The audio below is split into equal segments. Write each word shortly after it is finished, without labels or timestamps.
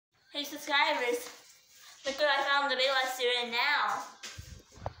subscribers. Look what I found the video I was doing now.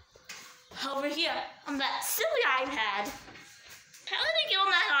 Over here on that silly iPad. How did they get on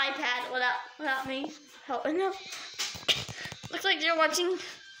that iPad without me helping them? Looks like they're watching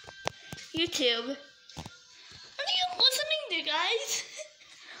YouTube. What are you listening to, guys?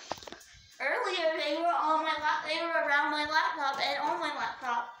 Earlier they were on my they were around my laptop and on my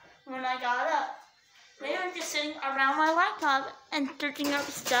laptop when I got up. They were just sitting around my laptop and searching up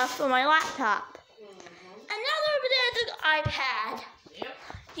stuff on my laptop. And now they're over there at the iPad. Yep.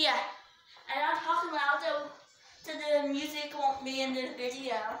 Yeah. And I'm talking loud so the music won't be in this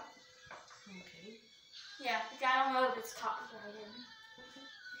video. Okay. Yeah, because I don't know if it's copyrighted.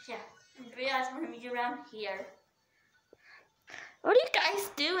 Yeah. And the video's going to be around here. What are you guys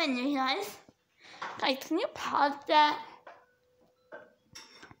doing, you guys? Guys, can you pause that?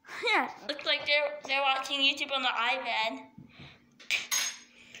 Yeah, looks like they're watching YouTube on the iPad.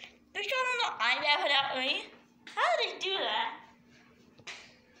 They're going on the iPad without me. How did they do that?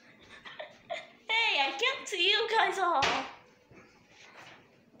 Hey, I can't see you guys all.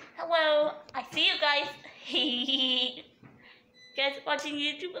 Hello, I see you guys. You guys watching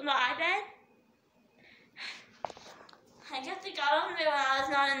YouTube on the iPad? I guess they got on there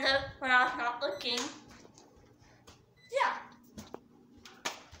when I was not looking. Yeah.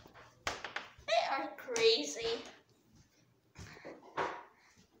 They are crazy.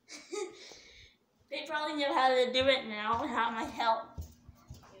 They probably know how to do it now without my help.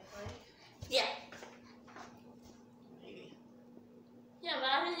 Yeah. Yeah, but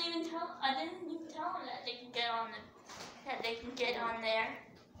I didn't even tell them that they can get on there.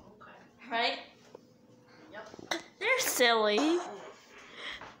 Okay. Right? Yep. They're silly.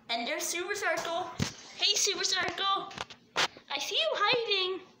 And there's Super Circle. Hey, Super Circle. I see you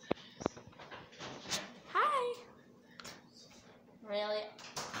hiding. Hi. Really?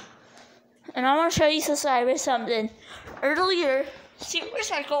 And I want to show you something. Earlier, Super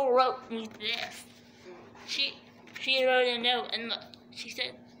Circle wrote me this. She wrote a note and look, she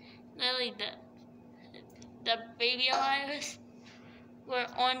said, Lily, the baby alitus were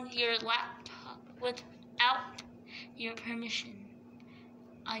on your laptop without your permission.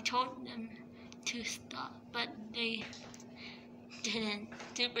 I told them to stop, but they didn't.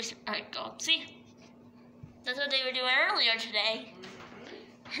 Super Circle. See? That's what they were doing earlier today.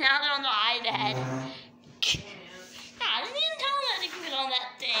 Now they're on the iPad. I didn't even tell them that they could get on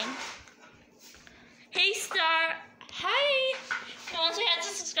that thing. Hey, Star. Hi. You want to say hi to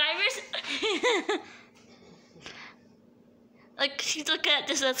subscribers? Like, she's looking at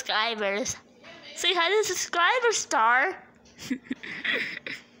the subscribers. Say hi to the subscribers, Star.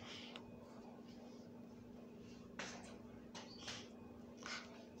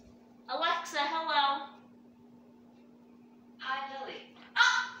 Alexa, hello. Hi, Lily.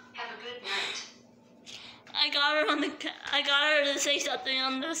 Ah! Have a good night. I got her to say something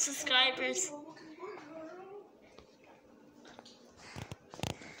on the subscribers.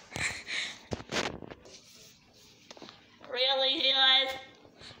 Really, you guys?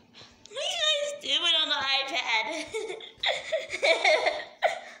 What are you guys doing on the iPad?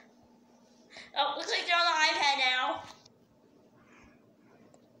 Oh, looks like they're on the iPad now.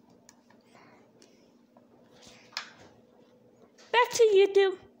 Back to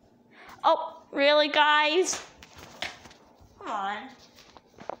YouTube. Oh, really, guys? Come on.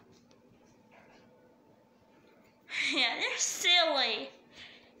 Yeah, they're silly.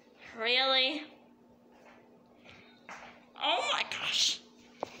 Really? Oh my gosh.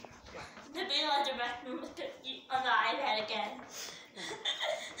 The videos are back on the iPad again.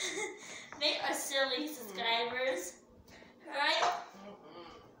 They are silly subscribers. Right?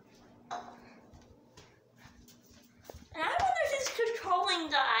 And I wonder who's controlling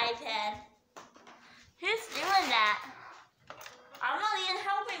the iPad. Who's doing that? I'm not even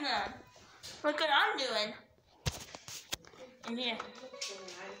helping them. Look what I'm doing. In here.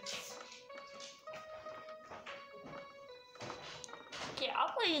 Okay,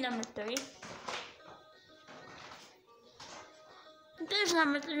 I'll play you number 3. There's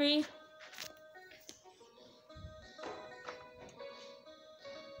number 3.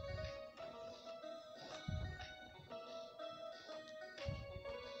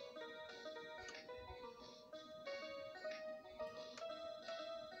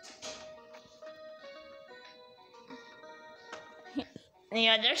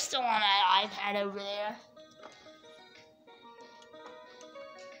 Yeah, they're still on that iPad over there.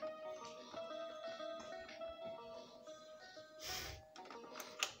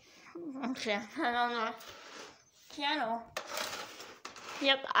 Okay, I'm on the channel.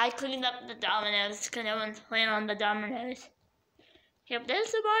 Yep, I cleaned up the dominoes because no one's playing on the dominoes. Yep,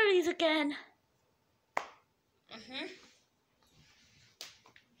 there's the Barbies again.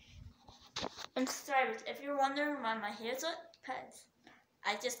 And subscribers, if you're wondering why my hair's up, because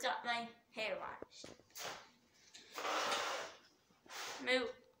I just got my hair washed. Move.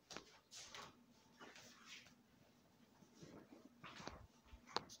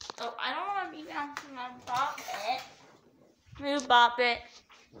 Oh, I don't want to be bouncing on Bop It. Move, Bop It.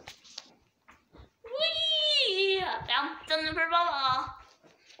 Whee! Bounce on the purple ball.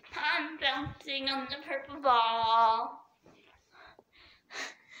 I'm bouncing on the purple ball.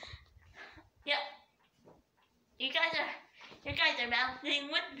 Yep. You guys are bouncing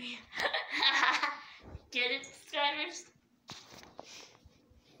with me. Get it, subscribers?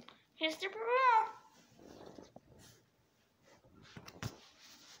 Here's the purple ball.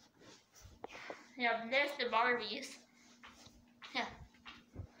 Yeah, there's the Barbies. Yeah.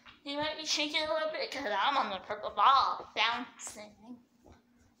 You might be shaking a little bit because I'm on the purple ball, bouncing.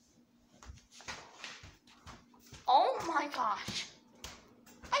 Oh my gosh.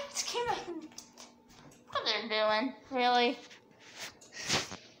 I just came back and what they're doing, really?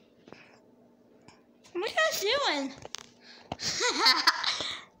 What are you guys doing?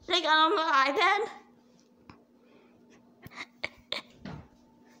 They got on my iPad?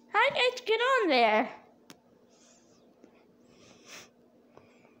 How did you guys get on there?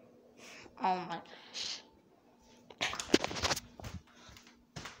 Oh my gosh.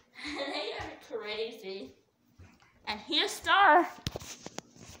 They are crazy. And here's Star.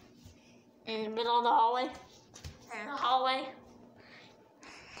 In the middle of the hallway. In the hallway.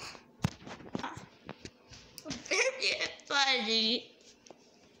 Very funny.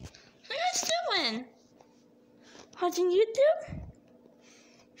 What are you guys doing? Watching YouTube?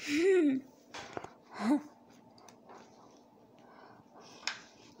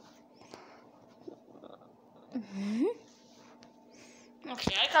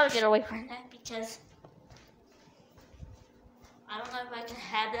 Okay, I gotta get away from that because I don't know if I can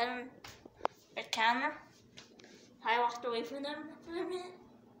have them on camera. I walked away from them for a minute.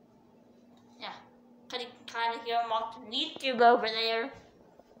 Yeah, you can kind of hear them watching YouTube over there.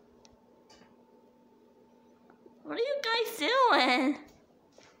 What are you guys doing?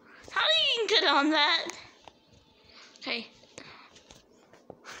 How do you get on that? Okay.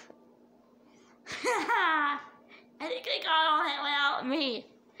 I think they got on it without me.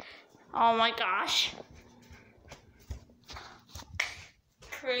 Oh my gosh.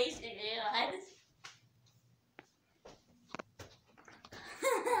 Crazy, guys.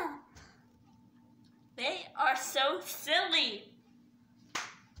 They are so silly.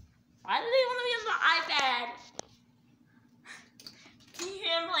 Why do they want to be on the iPad? Can you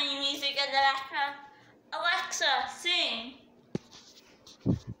hear them playing music in the background? Alexa, sing.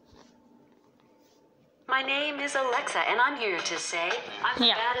 My name is Alexa, and I'm here to say I'm the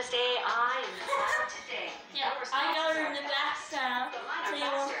baddest AI in the world today. Yeah, I got her in the background, so you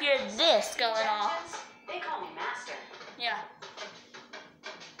won't hear this going off. They call me Master. Yeah.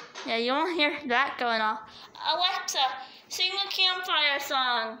 Yeah, you won't hear that going off. Alexa, sing a campfire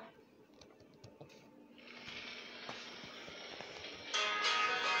song.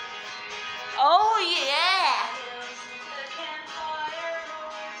 Oh, yeah.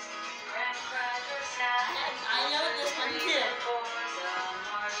 I know this one too.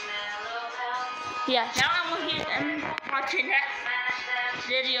 Yeah, now I'm looking and watching that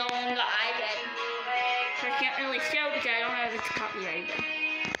video on the iPad. So I can't really show because I don't have its copyright.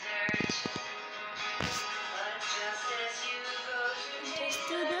 Just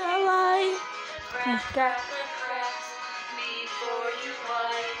to the light.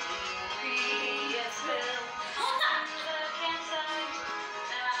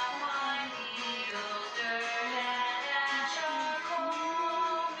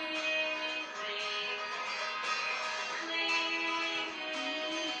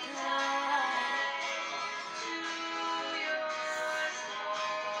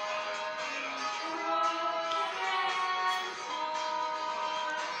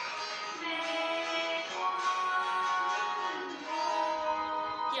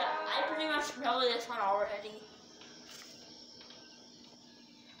 I know this one already.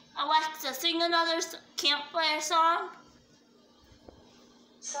 Alexa, sing another campfire song.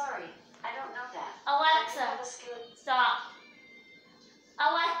 Sorry, I don't know that. Alexa, stop.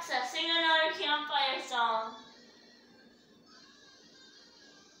 Alexa, sing another campfire song.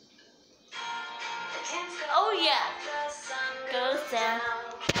 Oh yeah. Goes down.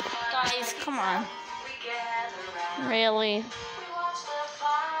 Guys, come on. Really?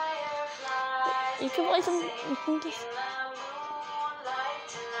 You can play some. You can just.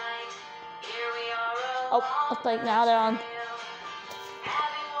 Oh, looks like now they're on.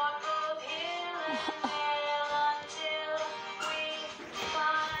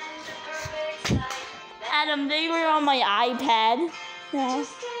 Adam, they were on my iPad. Yeah.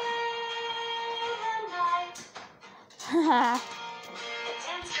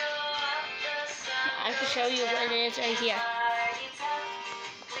 I can show you what it is right here.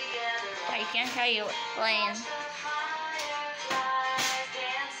 I can't show you what's playing.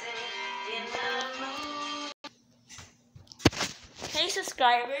 Hey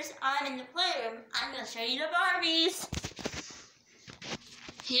subscribers, I'm in the playroom. I'm going to show you the Barbies.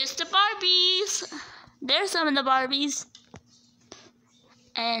 Here's the Barbies. There's some of the Barbies.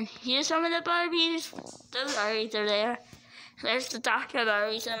 And here's some of the Barbies. Those Barbies are there. There's the Dr.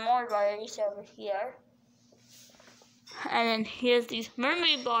 Barbies and more Barbies over here. And then here's these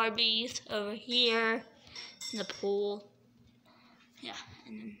mermaid Barbies over here in the pool. Yeah,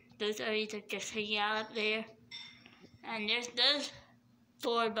 and then those Barbies are just hanging out up there. And there's those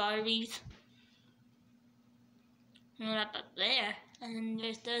 4 Barbies. And up there. And then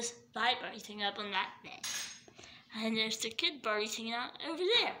there's those 5 Barbies hanging up on that thing. And there's the kid Barbies hanging out over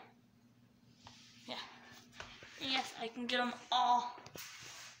there. Yeah. And yes, I can get them all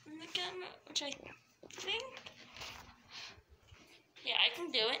in the camera, which I think. Yeah, I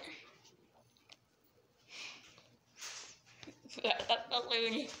can do it. Yeah, that's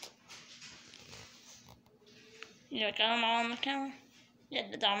balloon. Yeah, I got them all on the camera. Yeah,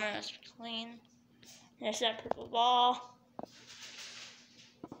 the dominoes clean. There's that purple ball.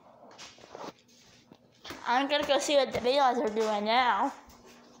 I'm gonna go see what the Velas are doing now.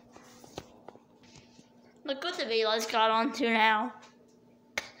 Look what the Velas got onto now.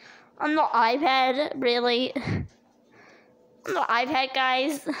 On the iPad, really. On the iPad,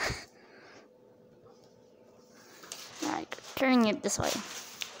 guys. Like, turning it this way.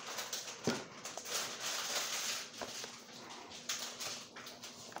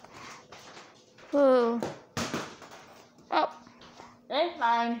 Ooh. Oh, that's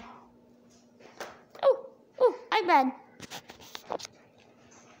fine. Oh, iPad.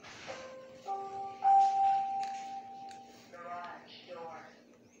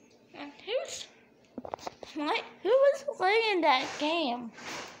 And who was playing that game?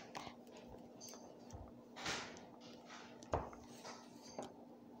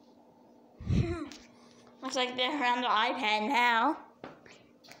 Looks like they're around the iPad now.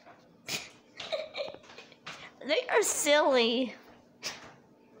 They are silly.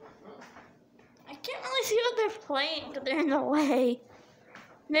 I can't really see what they're playing because they're in the way.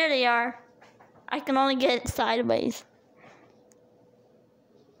 There they are. I can only get it sideways.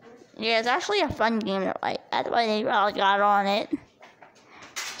 Yeah, it's actually a fun game to play. That's why they all got on it.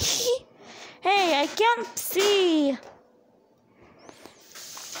 Hey, I can't see.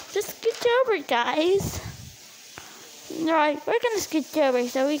 Just scooch over, guys. Alright, we're gonna scooch over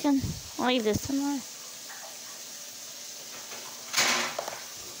so we can leave this somewhere.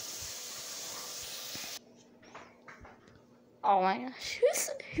 Oh my gosh,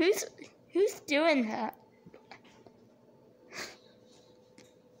 who's doing that?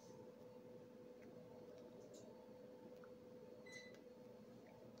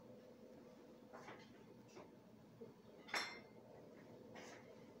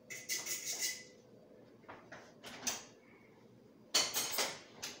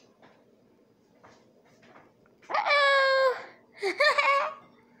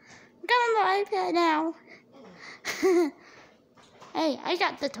 Got on the iPad now. Hey, I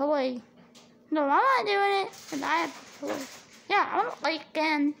got the toy. No, I'm not doing it, and I have the toy. Yeah, I want to play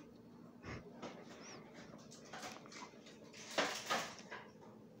again.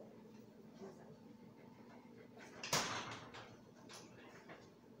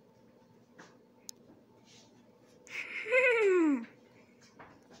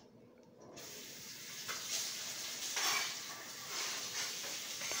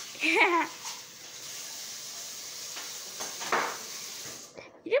 Yeah.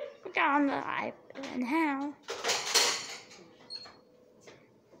 Yep, we got on the iPad now.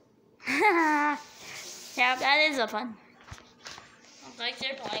 Yeah, that is a fun. Looks like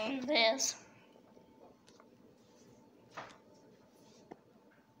they're playing this.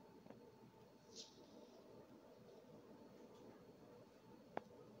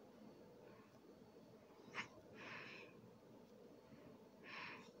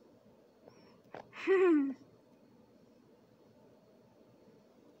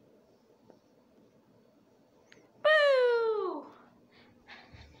 Woo!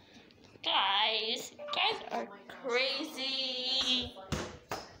 Guys are crazy.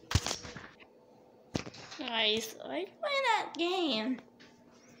 Guys, I play that game.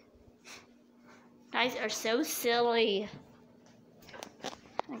 Guys are so silly.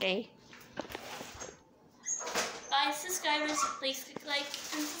 Okay. subscribers, please click like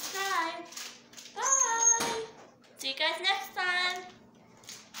and subscribe. Bye. See you guys next